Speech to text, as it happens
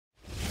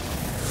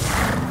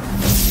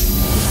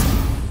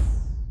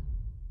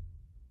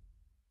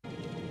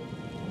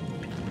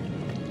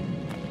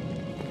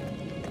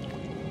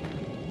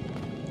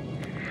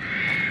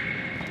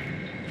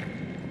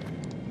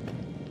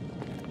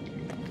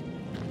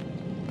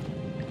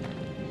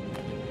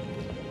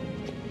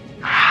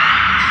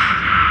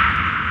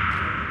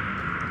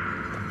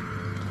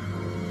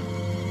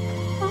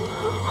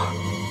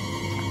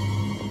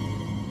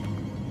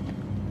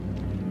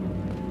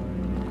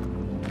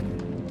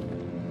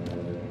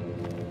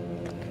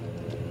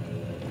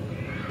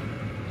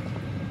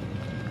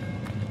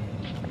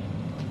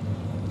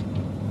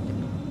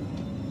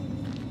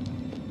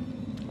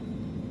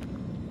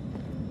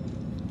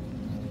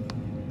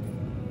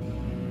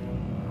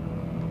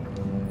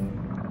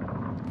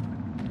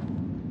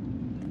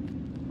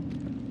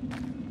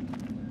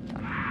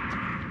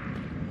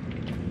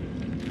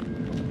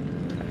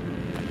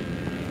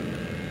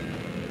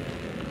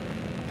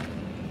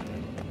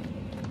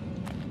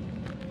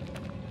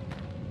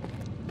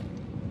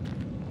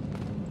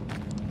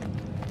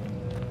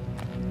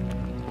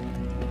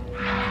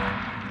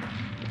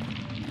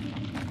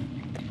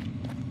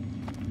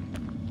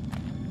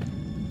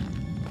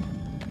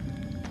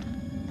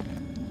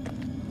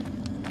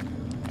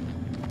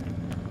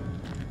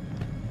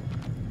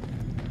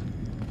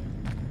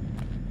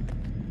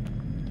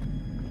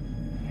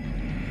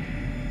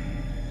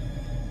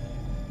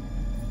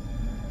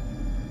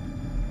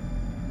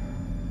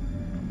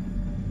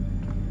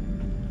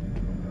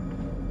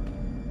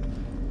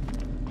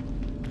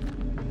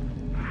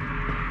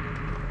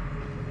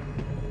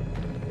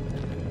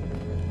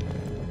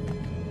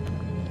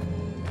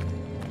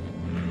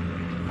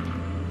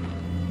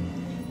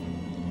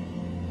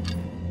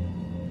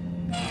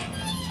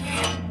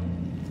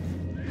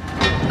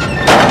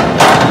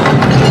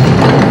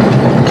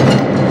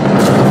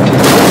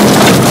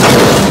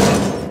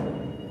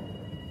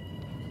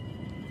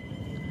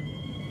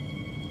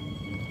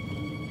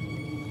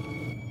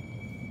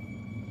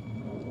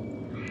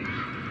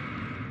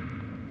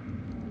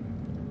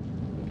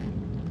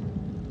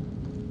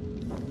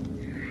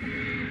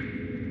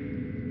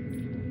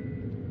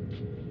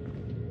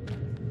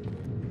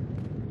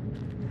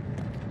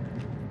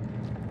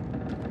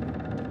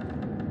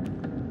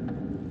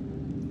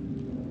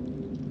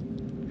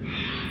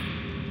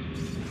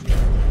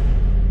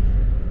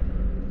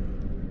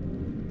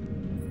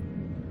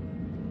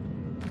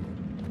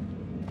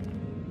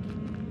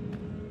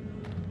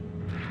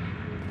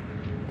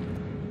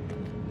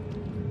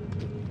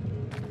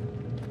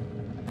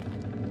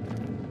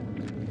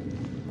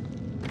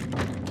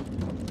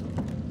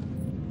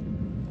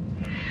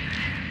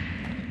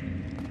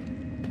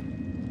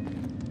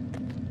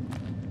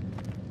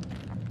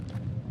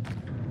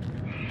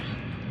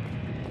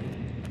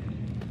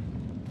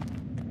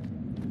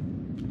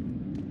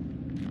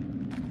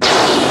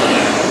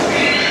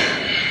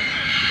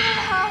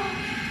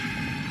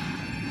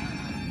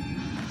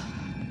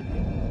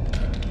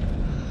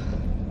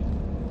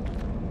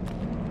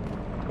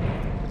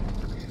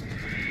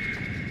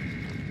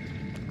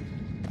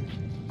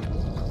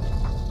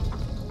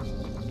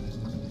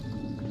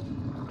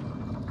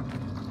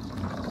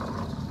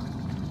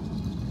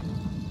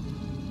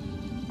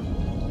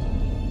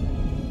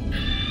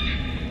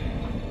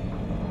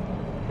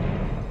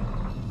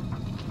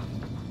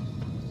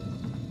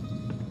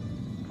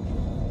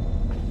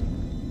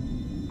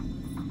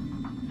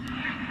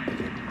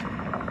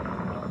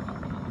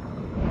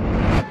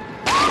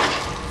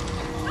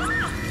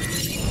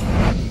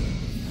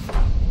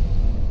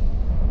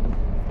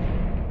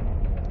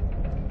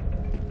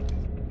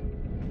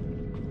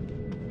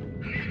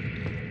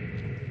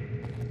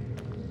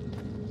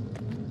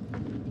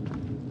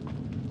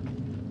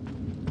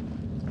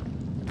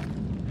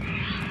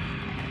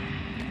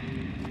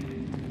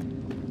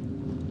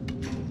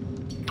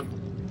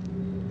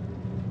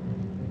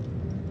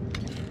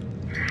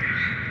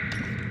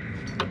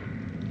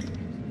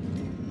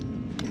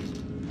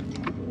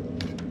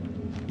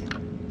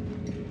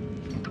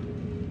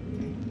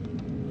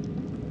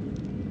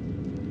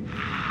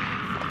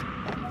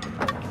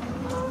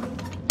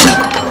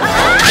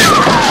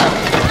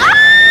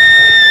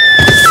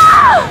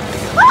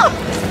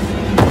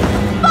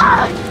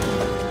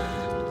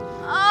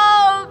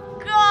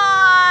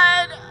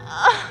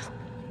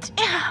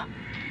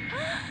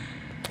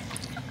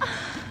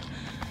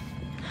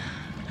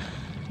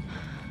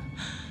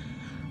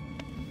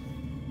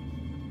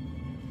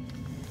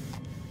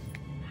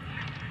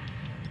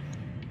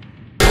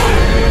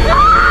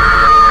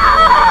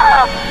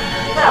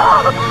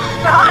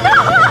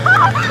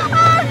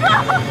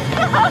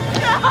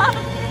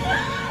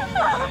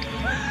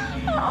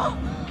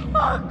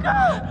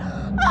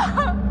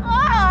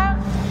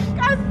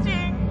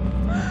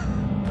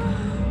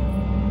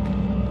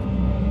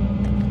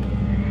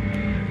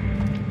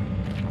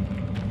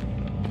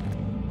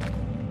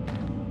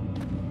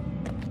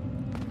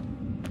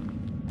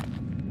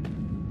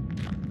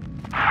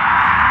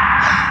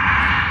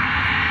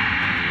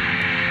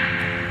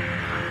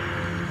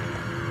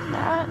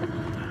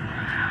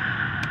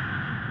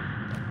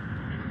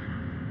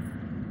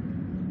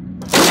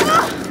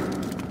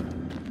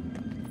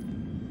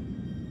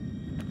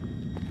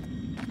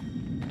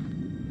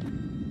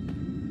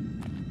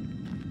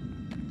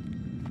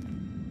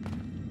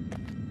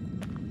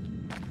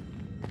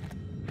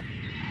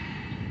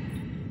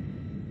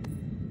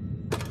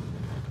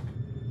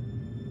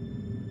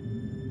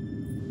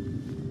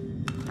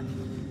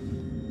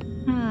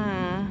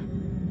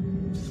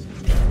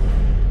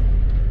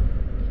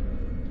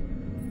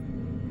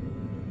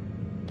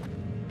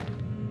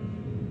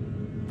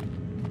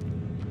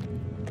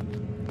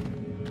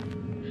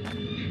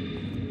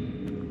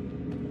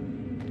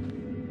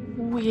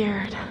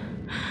weird.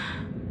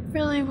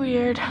 Really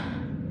weird.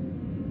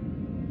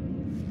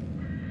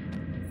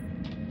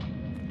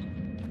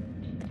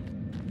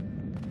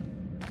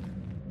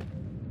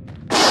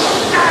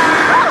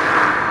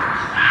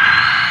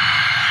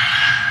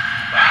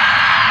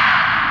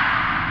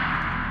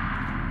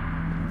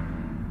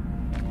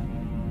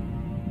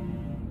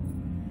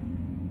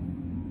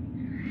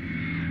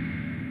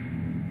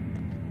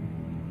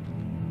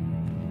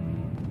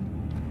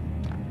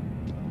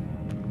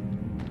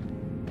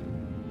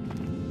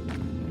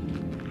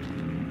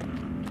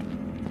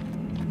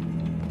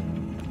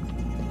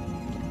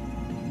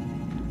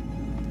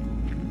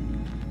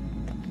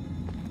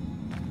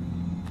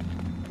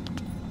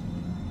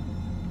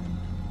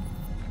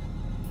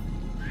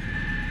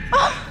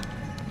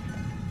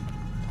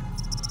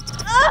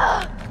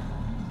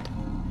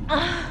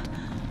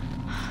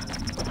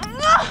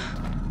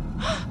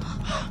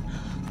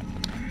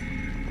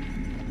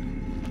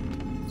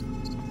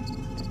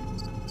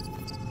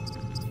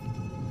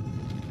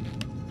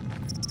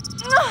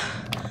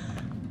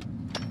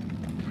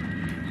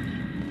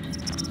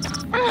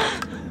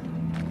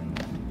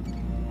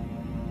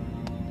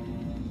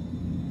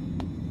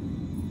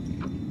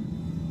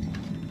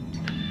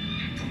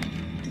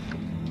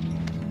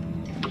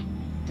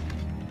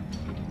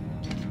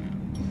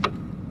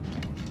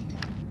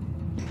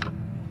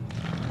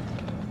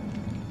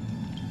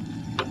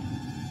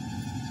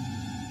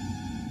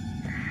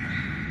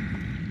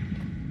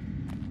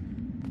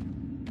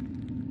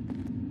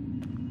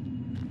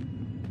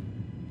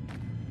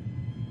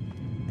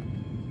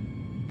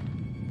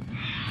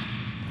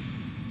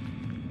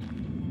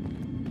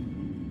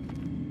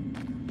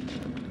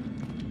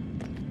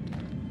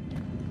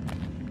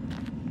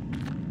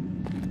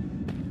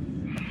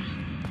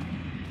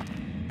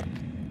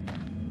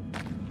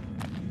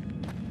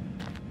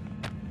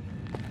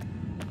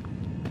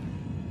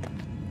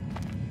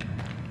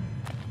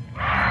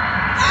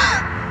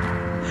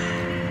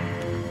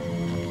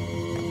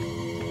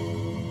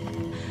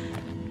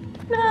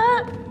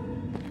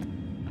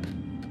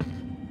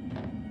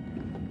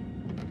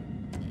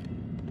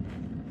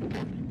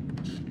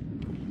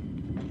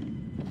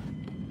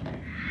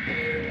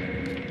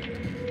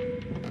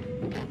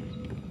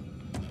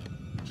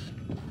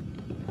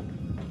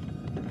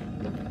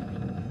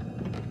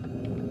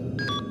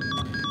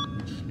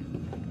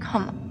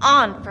 Come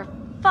on, for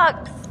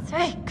fuck's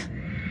sake.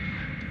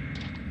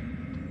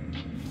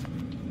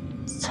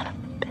 Son of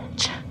a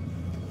bitch.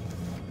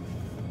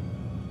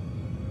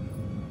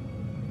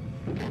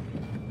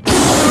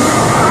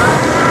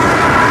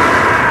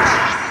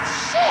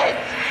 Shit!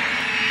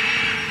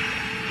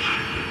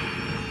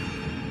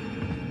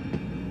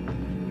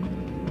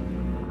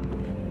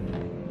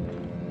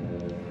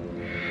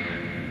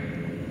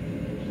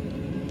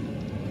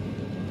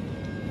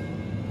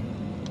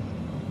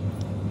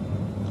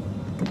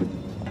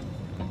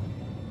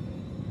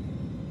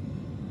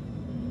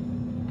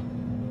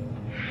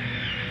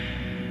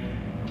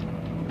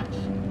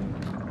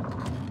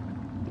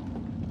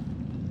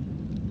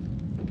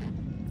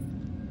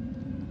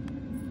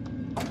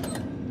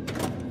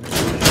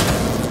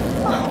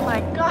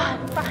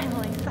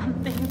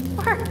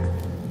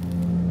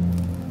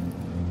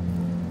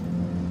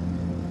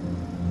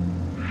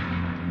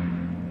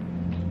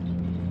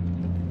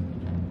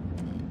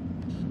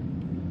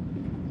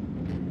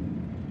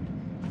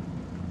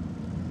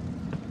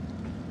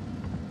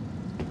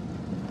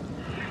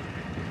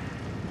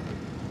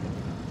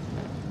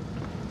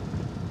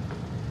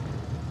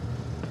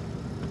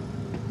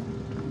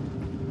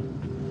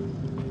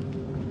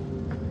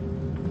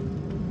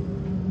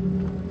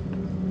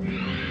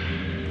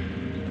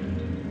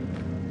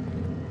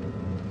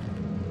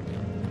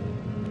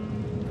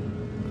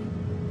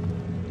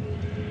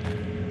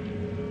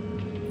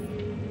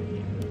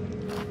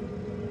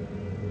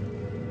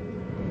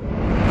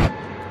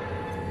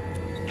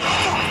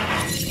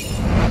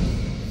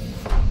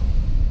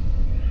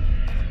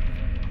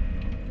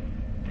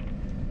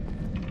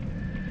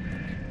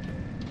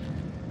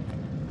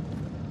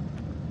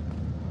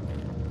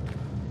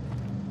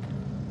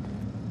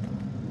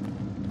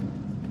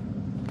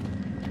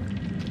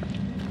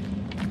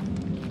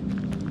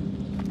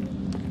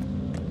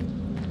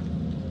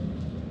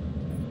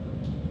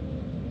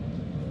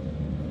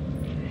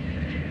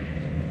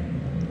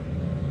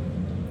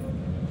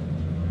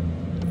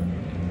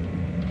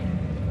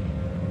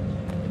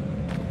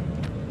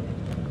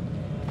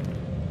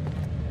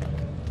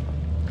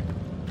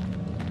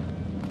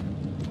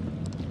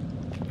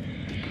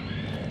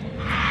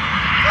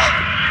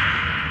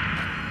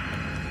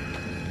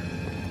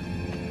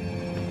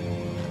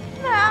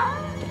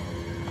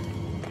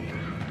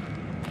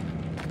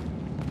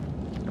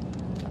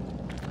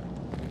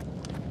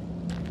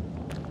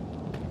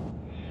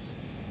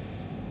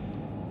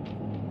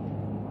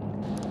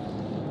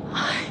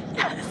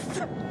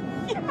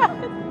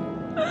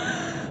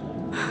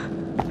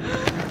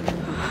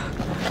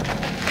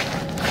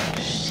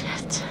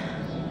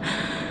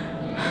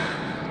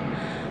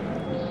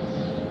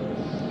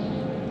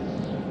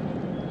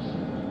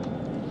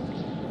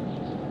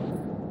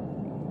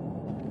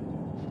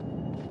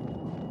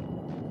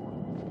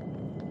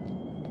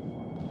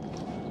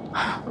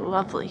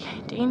 lovely.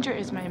 Danger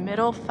is my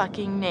middle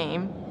fucking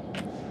name.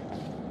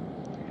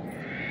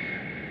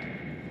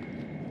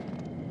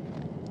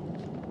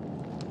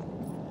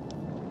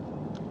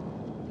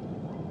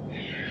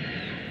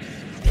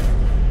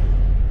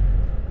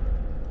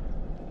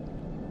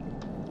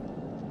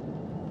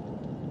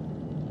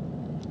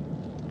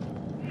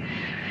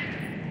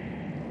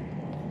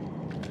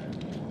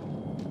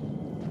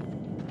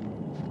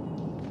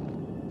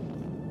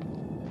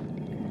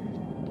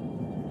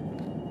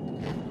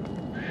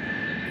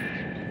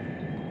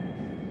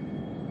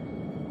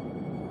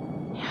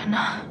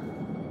 Anna.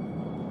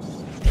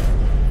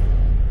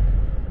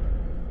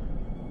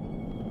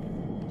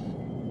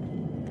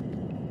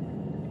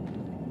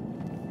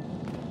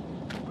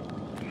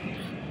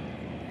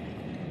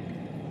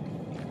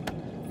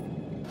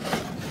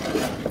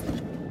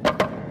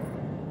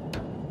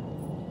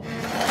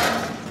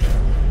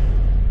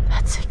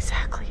 That's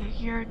exactly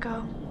a year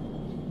ago.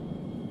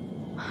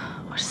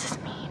 What does this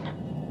mean?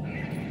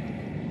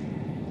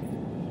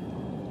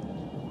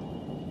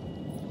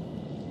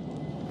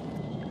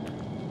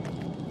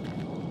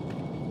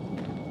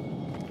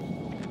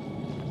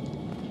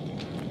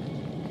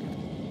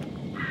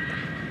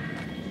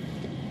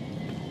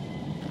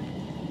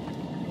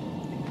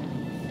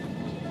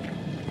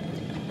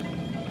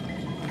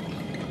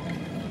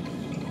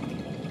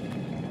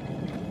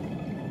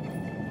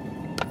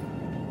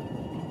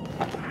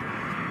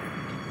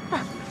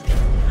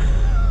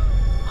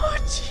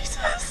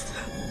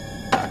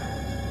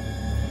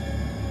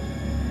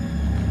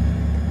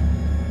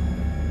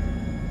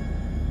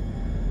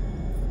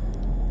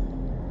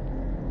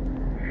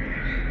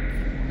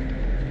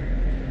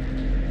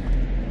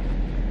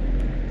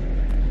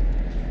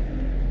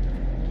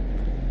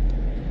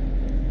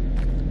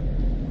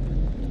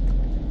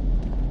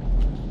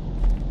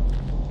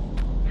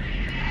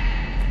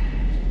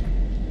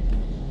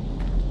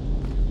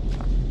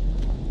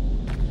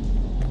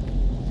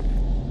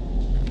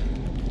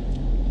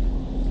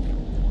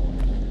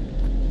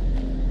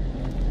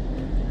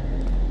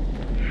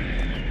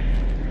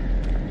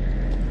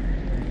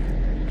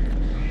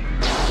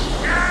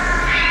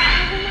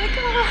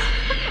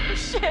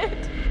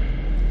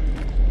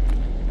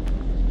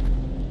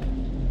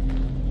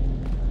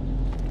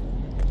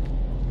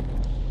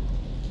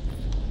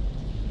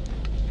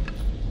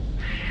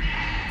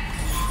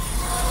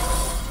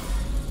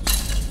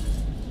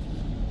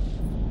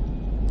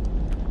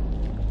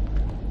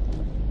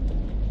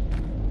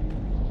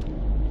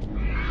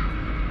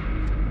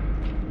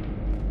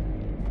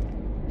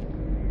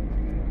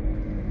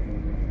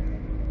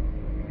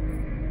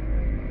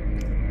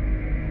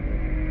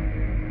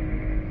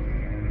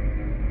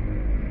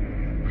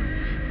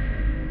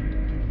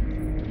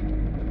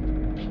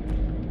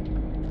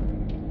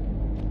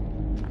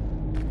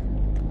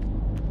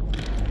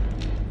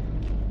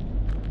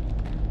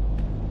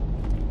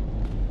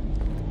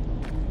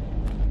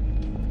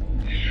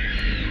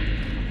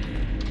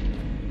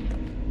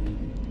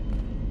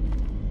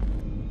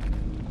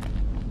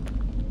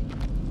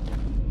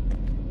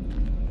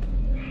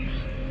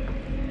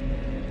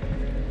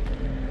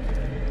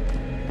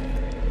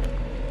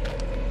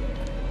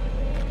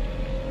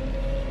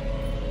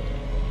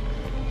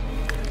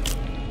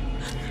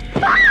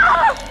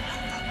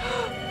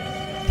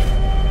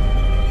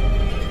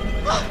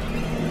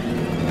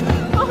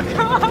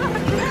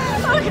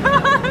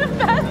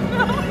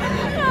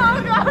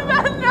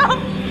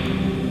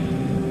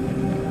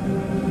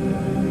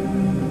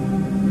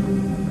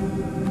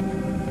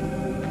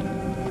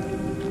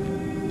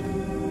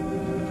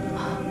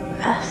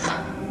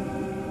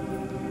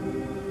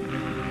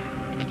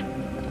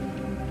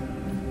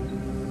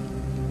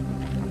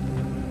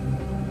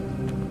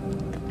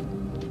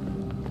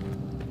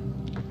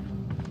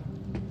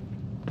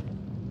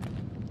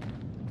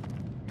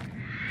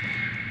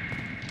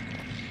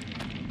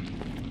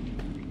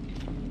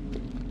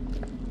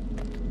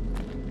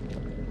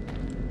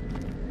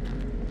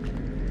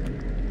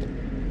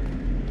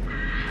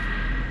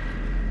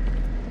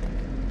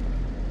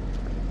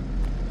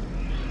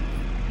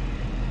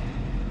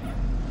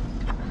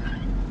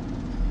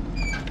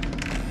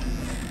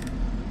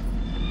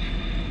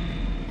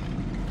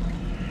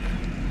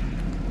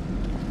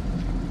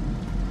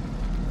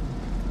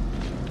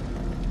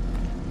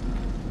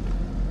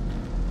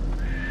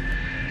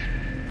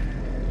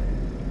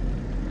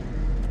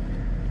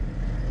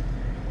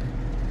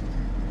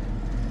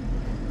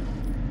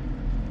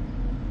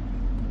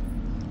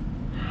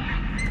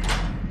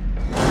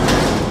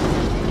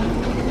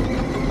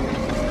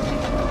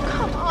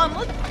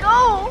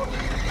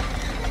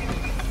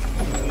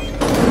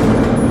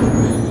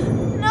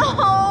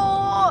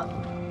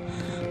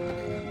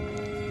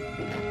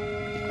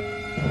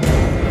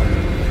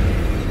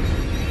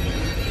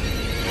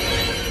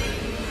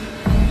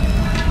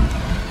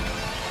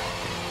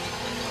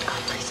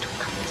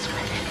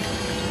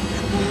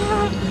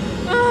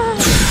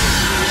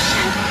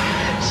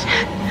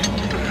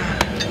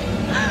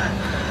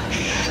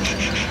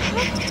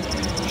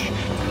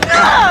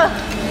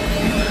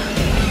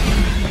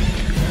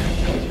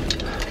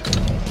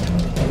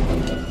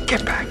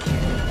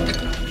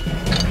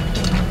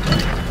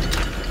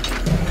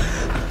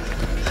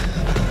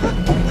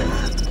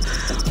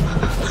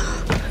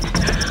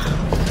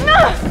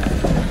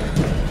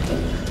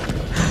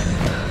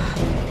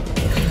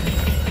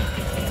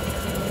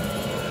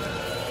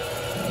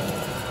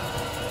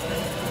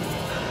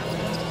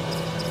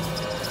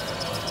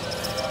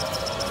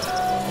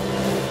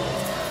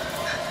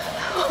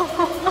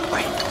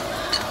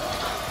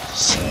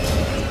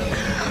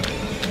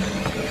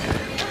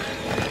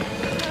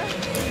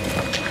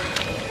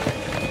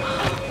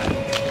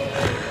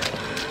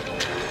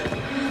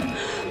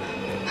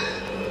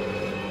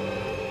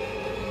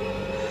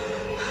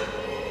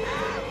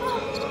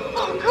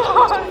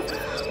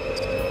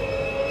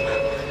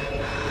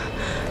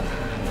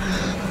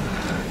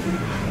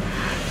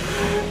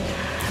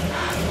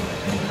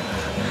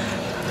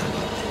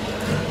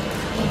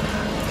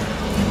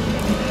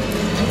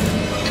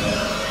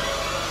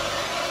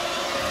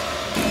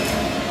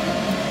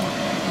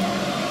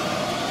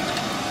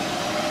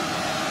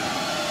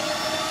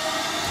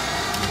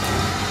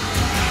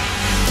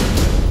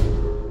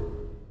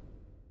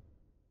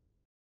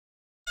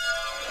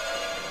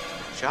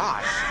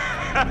 Josh?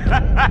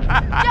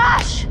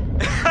 Josh!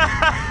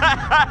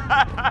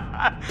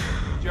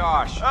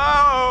 Josh.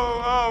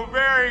 Oh,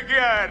 very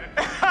good.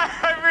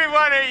 Every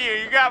one of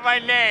you got my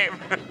name.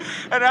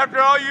 And after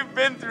all you've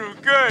been through,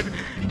 good.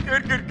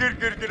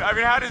 I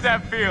mean, how does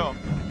that feel,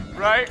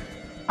 right?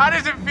 How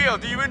does it feel?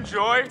 Do you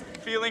enjoy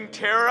feeling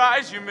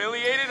terrorized,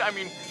 humiliated? I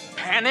mean,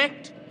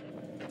 panicked?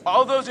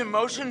 All those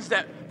emotions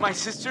that my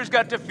sisters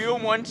got to feel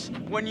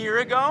 1 year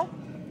ago?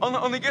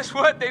 Only guess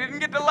what? They didn't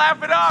get to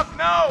laugh it off.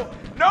 No,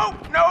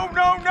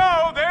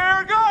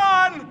 they're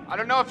gone. I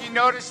don't know if you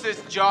noticed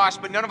this, Josh,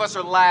 but none of us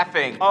are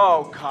laughing.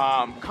 Oh,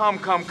 come.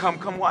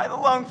 Why the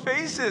long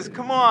faces?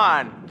 Come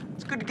on.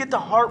 It's good to get the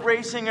heart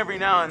racing every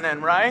now and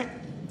then, right?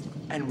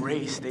 And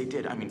race, they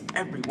did. I mean,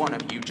 every one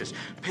of you just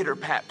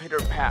pitter-pat,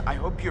 pitter-pat. I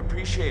hope you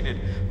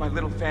appreciated my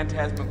little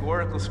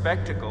phantasmagorical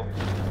spectacle.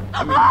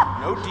 I mean,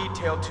 no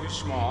detail too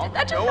small,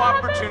 no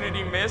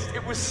opportunity missed.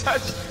 It was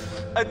such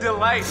a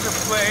delight to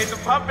play the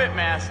puppet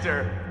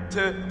master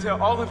to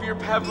all of your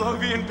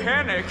Pavlovian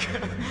panic.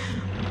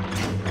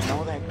 And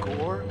all that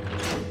gore,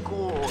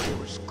 there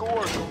was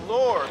gore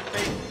galore,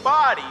 fake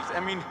bodies. I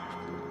mean,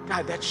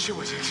 God, that shit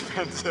was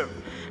expensive.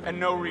 And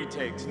no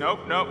retakes. Nope.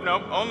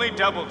 Only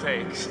double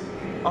takes.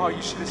 Oh,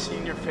 you should have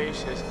seen your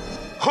faces.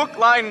 Hook,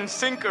 line, and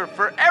sinker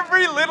for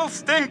every little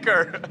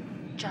stinker.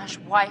 Josh,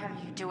 why are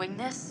you doing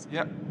this?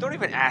 Yeah, don't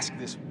even ask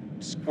this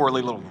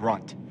squirrely little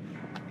runt.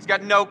 He's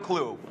got no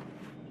clue.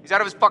 He's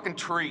out of his fucking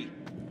tree.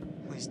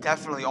 Well, he's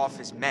definitely off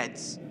his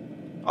meds.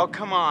 Oh,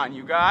 come on,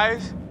 you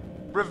guys.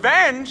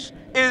 Revenge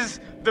is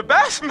the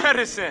best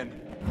medicine.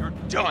 You're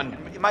done.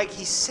 Mike,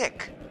 he's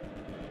sick.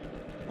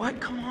 What?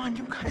 Come on,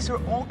 you guys are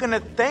all gonna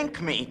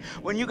thank me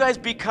when you guys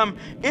become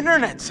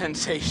internet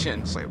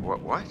sensations. Wait,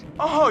 what?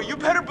 Oh, you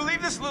better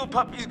believe this little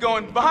puppy's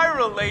going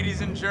viral,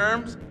 ladies and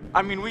germs.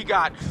 I mean, we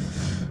got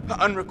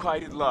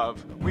unrequited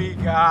love. We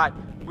got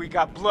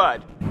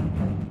blood.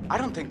 I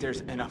don't think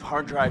there's enough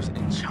hard drives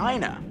in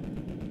China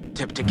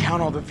to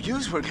count all the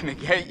views we're gonna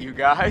get, you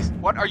guys.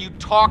 What are you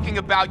talking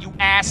about, you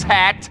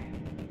asshat?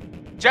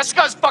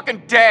 Jessica's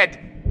fucking dead.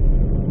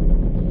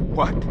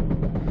 What?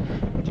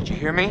 Did you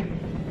hear me?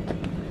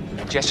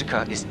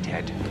 Jessica is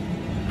dead.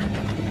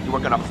 You are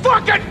gonna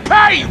fucking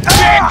pay, you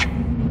dick!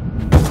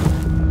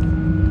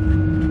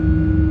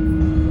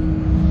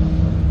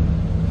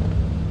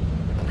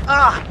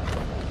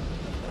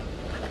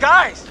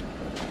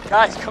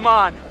 Guys, come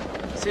on.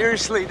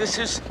 Seriously, this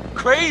is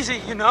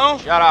crazy, you know?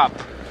 Shut up.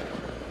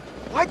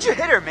 Why'd you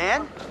hit her,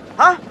 man?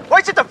 Huh?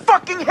 Why'd you have to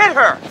fucking hit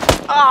her?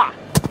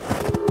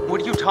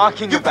 What are you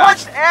talking You about?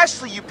 punched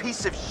Ashley, you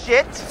piece of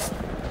shit!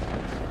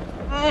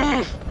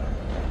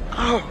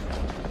 Oh,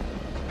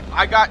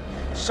 I got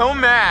so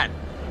mad.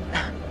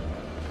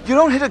 You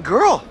don't hit a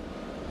girl.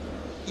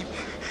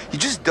 You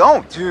just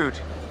don't. Dude,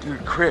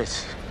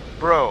 Chris,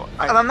 bro,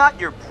 And I'm not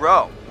your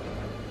bro.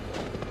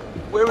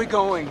 where are we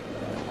going?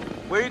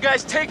 Where are you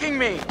guys taking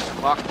me?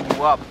 Locking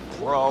you up,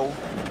 bro.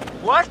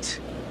 What? So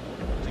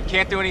you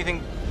can't do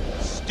anything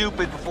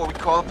stupid before we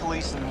call the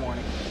police in the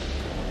morning.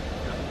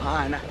 Come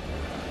on.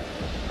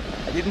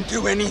 I didn't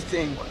do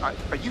anything.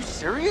 Are you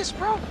serious,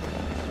 bro?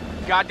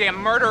 Goddamn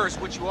murderer is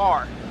what you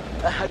are.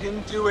 I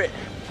didn't do it.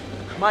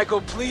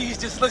 Michael, please,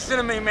 just listen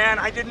to me, man.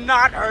 I did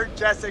not hurt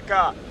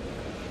Jessica.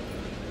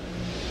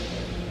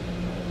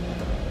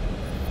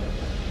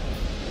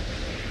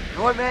 You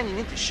know what, man? You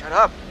need to shut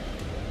up.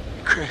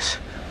 Chris,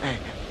 hey,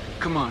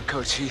 come on,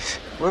 Coach.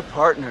 We're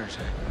partners.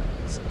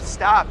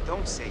 Stop.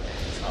 Don't say that.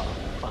 Oh,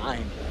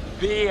 fine.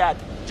 Be a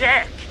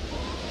dick.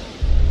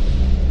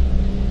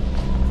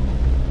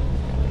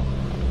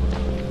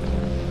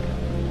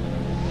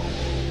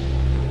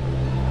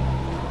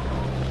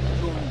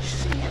 You only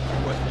see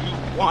what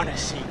you want to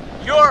see.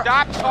 You're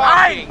Stop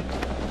talking.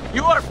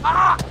 You are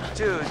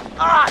Dude.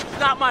 it's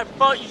not my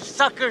fault. You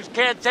suckers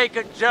can't take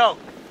a joke.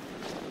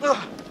 Ugh.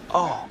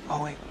 Oh,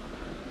 wait.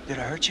 Did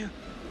I hurt you?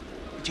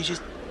 Did you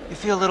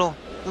feel a little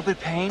bit of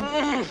pain?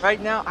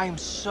 Right now, I am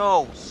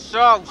so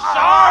sorry!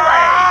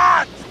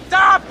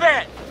 Stop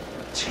it!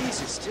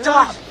 Jesus, dude.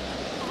 Stop!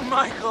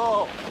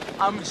 Michael,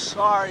 I'm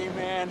sorry,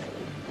 man.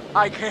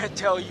 I can't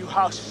tell you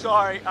how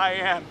sorry I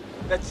am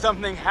that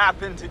something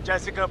happened to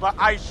Jessica, but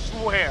I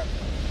swear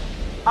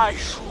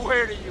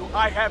to you,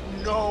 I have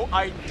no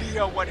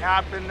idea what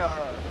happened to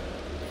her.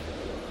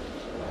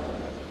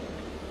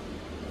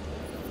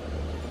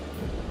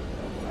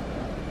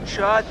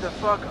 Shut the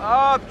fuck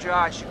up,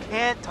 Josh. You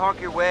can't talk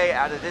your way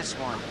out of this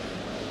one.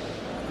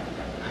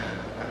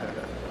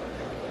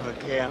 But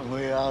can't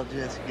we all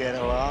just get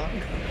along?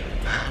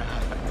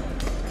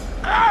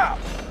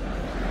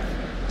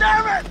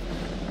 Damn it!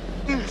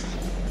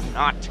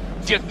 Not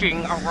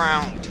dicking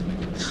around.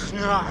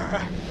 No.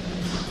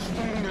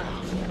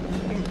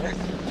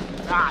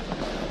 That's not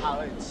how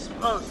it's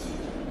supposed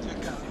to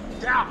go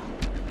down.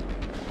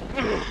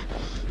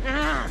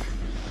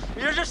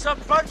 You're just a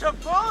bunch of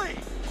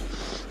bullies.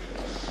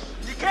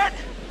 You can't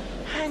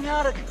hang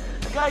out a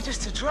guy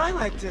just to dry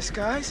like this,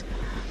 guys.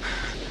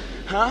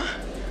 Huh?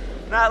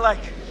 Not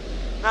like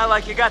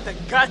you got the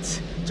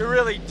guts to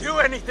really do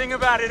anything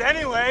about it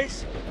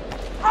anyways.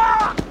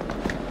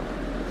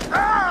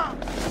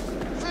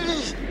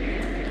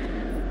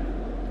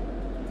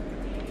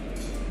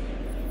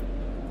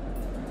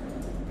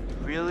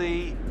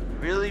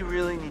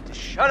 Really need to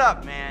shut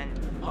up, man.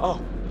 Oh,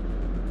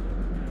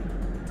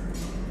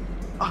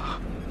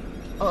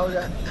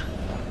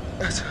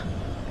 that's.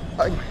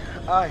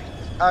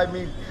 I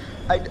mean,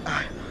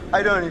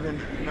 I don't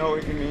even know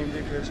what you mean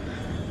because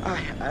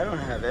I don't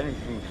have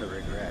anything to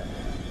regret.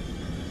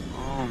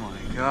 Oh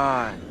my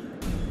God.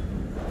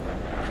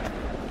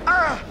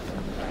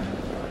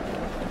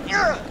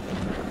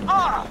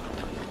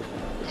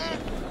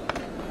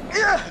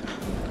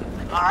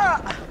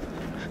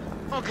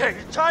 Okay,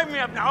 tie me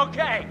up now,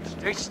 okay?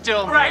 Stay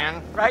still, Right,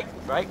 man.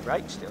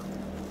 right, still.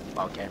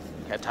 Okay,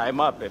 can't tie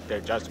them up if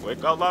they just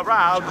wiggle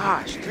around.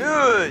 Gosh,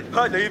 dude.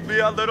 Leave me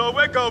a little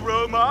wiggle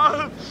room,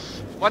 huh?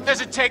 What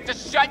does it take to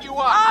shut you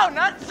up? Oh,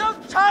 not so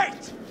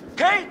tight,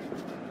 okay?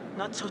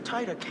 Not so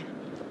tight, I can't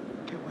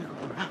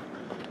wiggle around.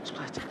 Those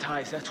plastic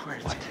ties, that's where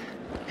it's...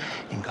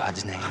 In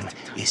God's name,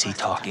 is he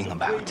talking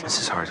about? This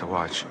is hard to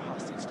watch.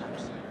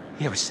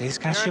 You ever say this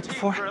kind of shit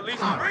before?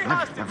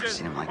 I've never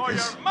seen him like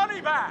this. Your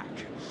money back.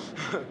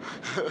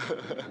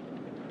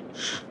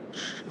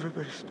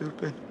 Everybody's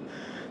stupid.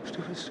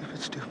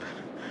 Stupid.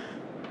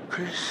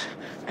 Chris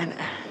and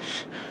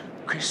Ash.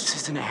 Chris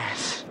is an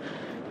ass.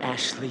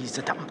 Ashley's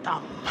a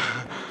dum-dum.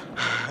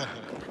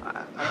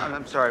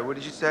 I'm sorry, what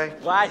did you say?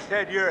 Well, I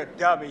said you're a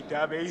dummy.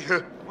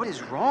 What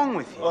is wrong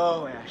with you?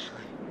 Oh,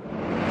 Ashley.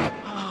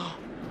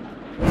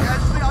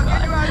 Ashley, I'll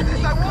get you out of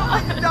this. I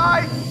won't let you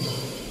die.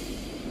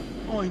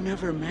 Oh, I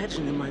never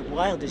imagined in my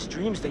wildest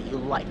dreams that you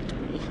liked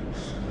me.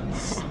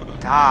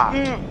 Stop.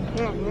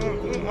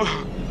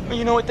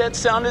 You know what that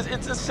sound is?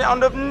 It's the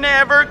sound of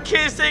never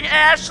kissing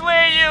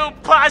Ashley, you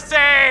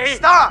pussy!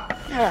 Stop!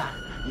 Yeah,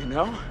 you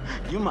know,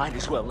 you might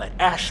as well let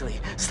Ashley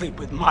sleep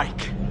with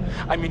Mike.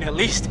 I mean, at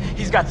least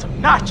he's got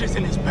some notches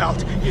in his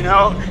belt, you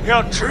know?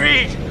 He'll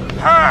treat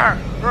her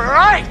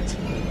right!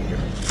 You're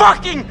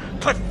fucking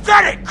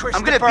pathetic, Christopher!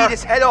 I'm gonna beat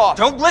his head off.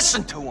 Don't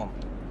listen to him.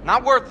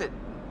 Not worth it.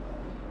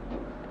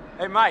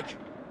 Hey, Mike.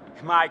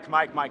 Mike.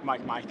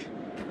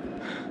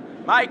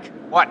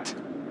 What?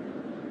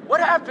 What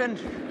happened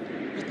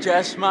with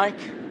Jess, Mike?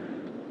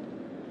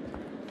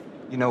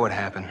 You know what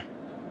happened.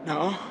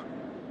 No,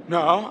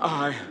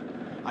 I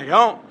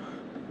don't.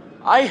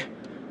 I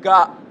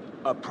got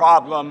a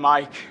problem,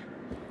 Mike.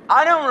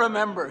 I don't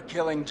remember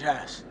killing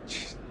Jess.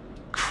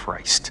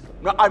 Christ.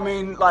 No, I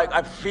mean, like,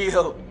 I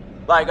feel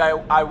like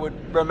I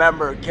would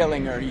remember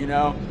killing her, you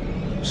know?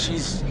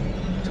 She's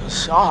so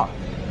soft.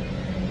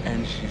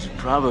 And she's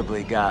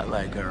probably got,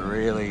 like, a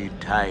really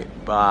tight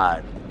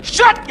bod.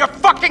 Shut your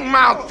fucking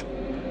mouth!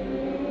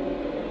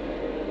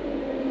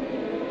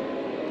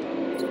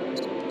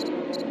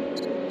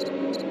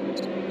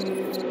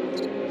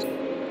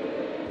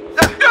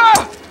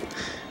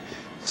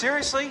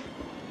 Seriously?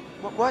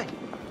 What?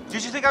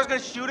 Did you think I was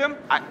gonna shoot him?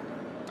 I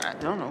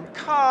don't know.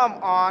 Come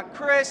on,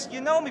 Chris.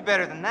 You know me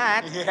better than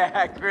that.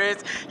 Yeah,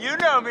 Chris, you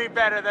know me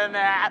better than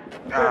that.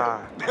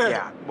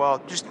 Yeah.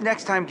 Well, just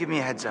next time, give me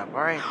a heads up,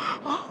 all right?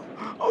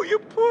 Oh, you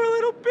poor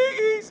little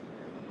piggies.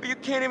 You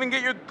can't even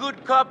get your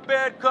good cop,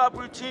 bad cop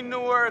routine to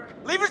work.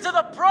 Leave it to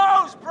the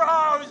pros,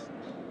 bros!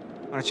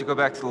 Why don't you go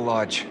back to the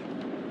lodge?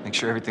 Make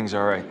sure everything's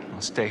all right.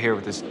 I'll stay here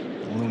with this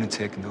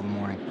lunatic until the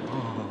morning.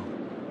 Oh,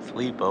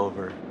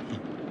 sleepover.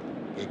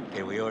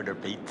 Can we order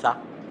pizza?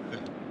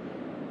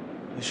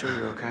 You sure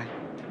you're okay?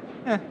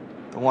 Yeah.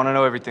 Don't want to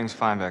know everything's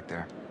fine back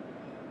there.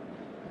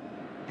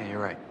 Yeah, you're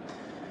right.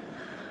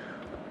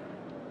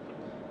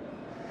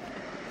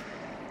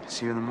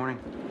 See you in the morning.